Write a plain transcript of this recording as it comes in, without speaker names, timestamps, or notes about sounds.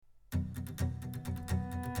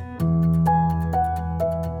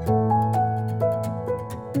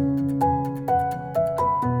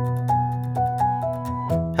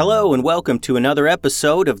Hello and welcome to another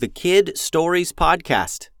episode of the Kid Stories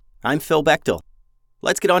Podcast. I'm Phil Bechtel.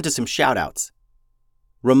 Let's get on to some shout-outs.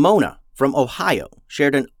 Ramona from Ohio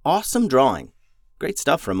shared an awesome drawing. Great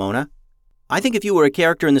stuff, Ramona. I think if you were a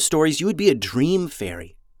character in the stories, you would be a dream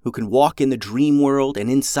fairy who can walk in the dream world and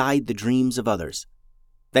inside the dreams of others.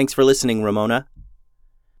 Thanks for listening, Ramona.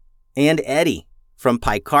 And Eddie from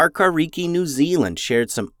Paikarkariki, New Zealand shared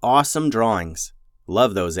some awesome drawings.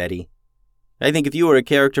 Love those, Eddie. I think if you were a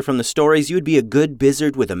character from the stories, you'd be a good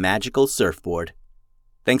Bizzard with a magical surfboard.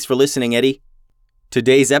 Thanks for listening, Eddie.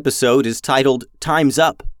 Today's episode is titled Time's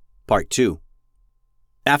Up, Part 2.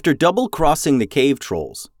 After double-crossing the cave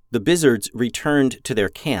trolls, the Bizzards returned to their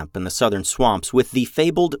camp in the southern swamps with the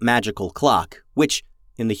fabled magical clock, which,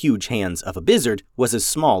 in the huge hands of a Bizzard, was as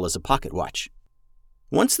small as a pocket watch.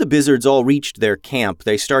 Once the Bizzards all reached their camp,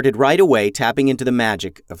 they started right away tapping into the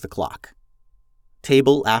magic of the clock.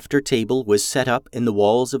 Table after table was set up in the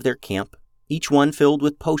walls of their camp, each one filled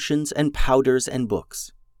with potions and powders and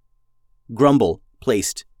books. Grumble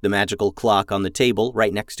placed the magical clock on the table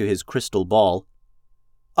right next to his crystal ball.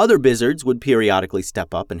 Other Bizzards would periodically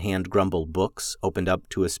step up and hand Grumble books opened up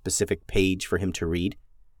to a specific page for him to read,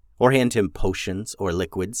 or hand him potions or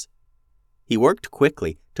liquids. He worked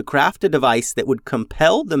quickly to craft a device that would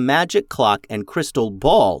compel the magic clock and crystal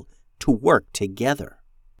ball to work together.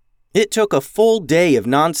 It took a full day of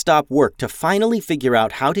nonstop work to finally figure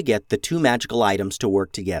out how to get the two magical items to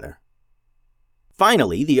work together.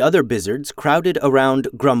 Finally, the other Bizzards crowded around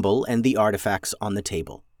Grumble and the artifacts on the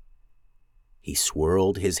table. He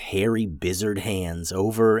swirled his hairy Bizzard hands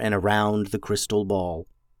over and around the crystal ball.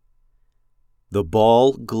 The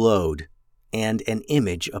ball glowed, and an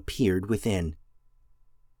image appeared within.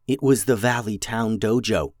 It was the Valley Town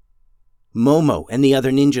Dojo. Momo and the other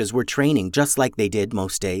ninjas were training just like they did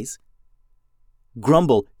most days.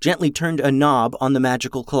 Grumble gently turned a knob on the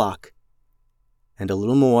magical clock. And a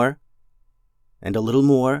little more, and a little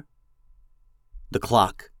more. The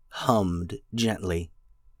clock hummed gently.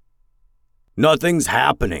 "Nothing's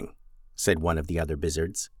happening," said one of the other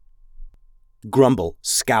Bizzards. Grumble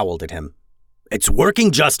scowled at him. "It's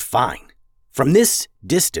working just fine. From this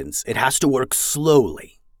distance, it has to work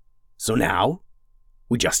slowly. So now,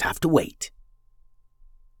 we just have to wait."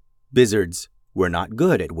 Bizzards were not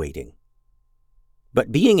good at waiting.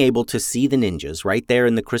 But being able to see the ninjas right there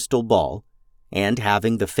in the crystal ball and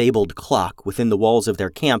having the fabled clock within the walls of their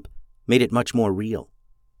camp made it much more real.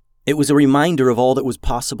 It was a reminder of all that was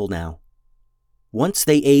possible now. Once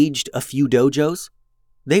they aged a few dojos,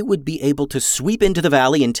 they would be able to sweep into the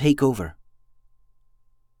valley and take over.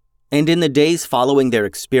 And in the days following their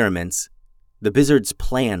experiments, the Bizzards'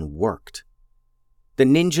 plan worked. The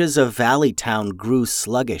ninjas of Valley Town grew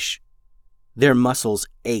sluggish. Their muscles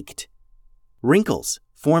ached. Wrinkles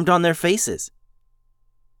formed on their faces.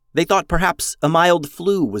 They thought perhaps a mild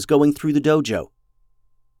flu was going through the dojo,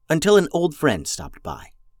 until an old friend stopped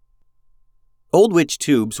by. Old Witch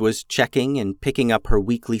Tubes was checking and picking up her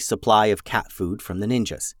weekly supply of cat food from the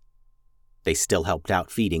ninjas. They still helped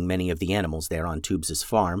out feeding many of the animals there on Tubes'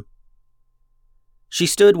 farm. She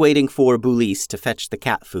stood waiting for Boulise to fetch the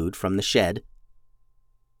cat food from the shed.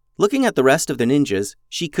 Looking at the rest of the ninjas,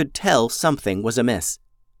 she could tell something was amiss.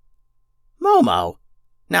 "Momo,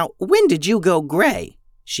 now when did you go gray?"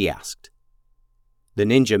 she asked. The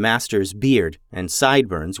ninja master's beard and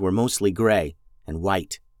sideburns were mostly gray and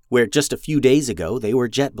white, where just a few days ago they were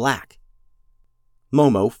jet black.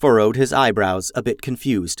 Momo furrowed his eyebrows, a bit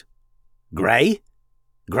confused. "Gray?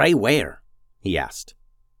 Gray where?" he asked.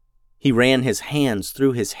 He ran his hands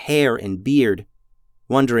through his hair and beard,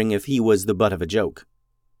 wondering if he was the butt of a joke.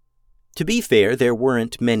 To be fair, there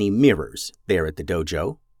weren't many mirrors there at the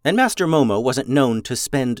dojo, and Master Momo wasn't known to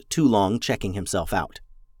spend too long checking himself out.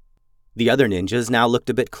 The other ninjas now looked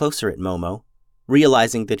a bit closer at Momo,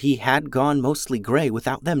 realizing that he had gone mostly gray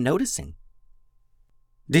without them noticing.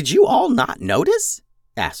 "Did you all not notice?"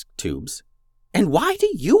 asked Tubes. "And why do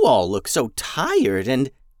you all look so tired and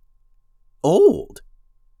old?"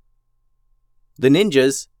 The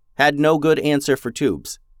ninjas had no good answer for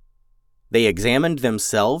Tubes. They examined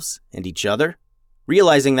themselves and each other,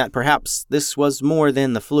 realizing that perhaps this was more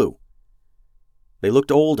than the flu. They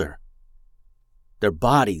looked older. Their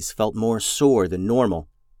bodies felt more sore than normal,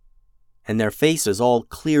 and their faces all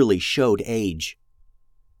clearly showed age.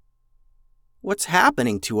 "What's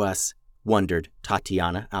happening to us?" wondered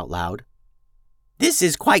Tatiana out loud. "This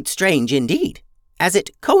is quite strange indeed, as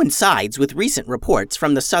it coincides with recent reports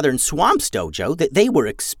from the Southern Swamps Dojo that they were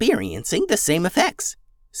experiencing the same effects,"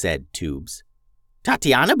 said Tubes.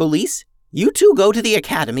 "Tatiana, Boulise, you two go to the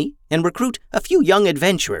academy and recruit a few young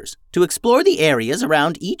adventurers to explore the areas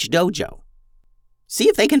around each dojo." See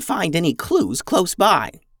if they can find any clues close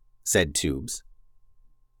by, said Tubes.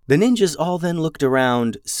 The ninjas all then looked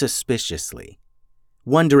around suspiciously,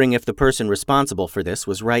 wondering if the person responsible for this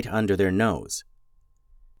was right under their nose.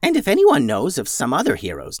 And if anyone knows of some other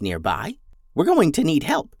heroes nearby, we're going to need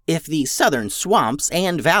help if the southern swamps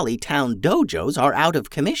and valley town dojos are out of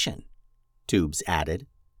commission, Tubes added.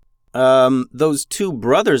 Those two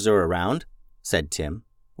brothers are around, said Tim.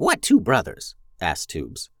 What two brothers? Asked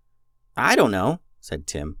Tubes. I don't know, said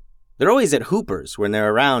Tim. They're always at Hooper's when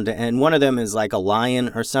they're around, and one of them is like a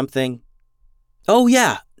lion or something. Oh,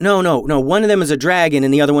 yeah. No. One of them is a dragon,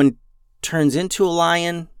 and the other one turns into a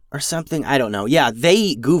lion or something. I don't know. Yeah, they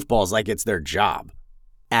eat goofballs like it's their job,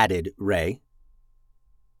 added Ray.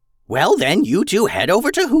 Well, then you two head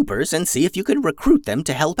over to Hooper's and see if you can recruit them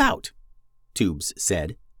to help out, Tubes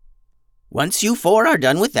said. Once you four are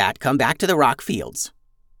done with that, come back to the rock fields.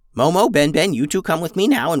 Momo, Ben, you two come with me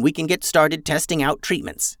now, and we can get started testing out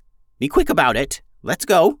treatments. Be quick about it. Let's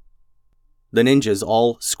go. The ninjas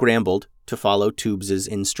all scrambled to follow Tubes'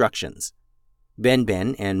 instructions. Ben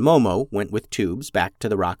and Momo went with Tubes back to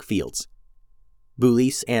the rock fields.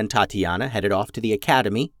 Bulis and Tatiana headed off to the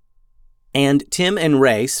academy, and Tim and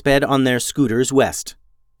Ray sped on their scooters west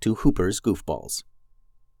to Hooper's Goofballs.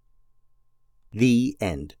 The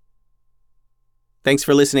end. Thanks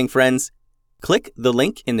for listening, friends. Click the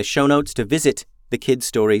link in the show notes to visit the Kid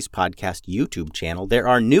Stories Podcast YouTube channel. There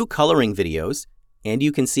are new coloring videos, and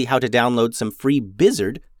you can see how to download some free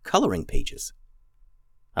Bizzard coloring pages.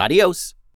 Adios.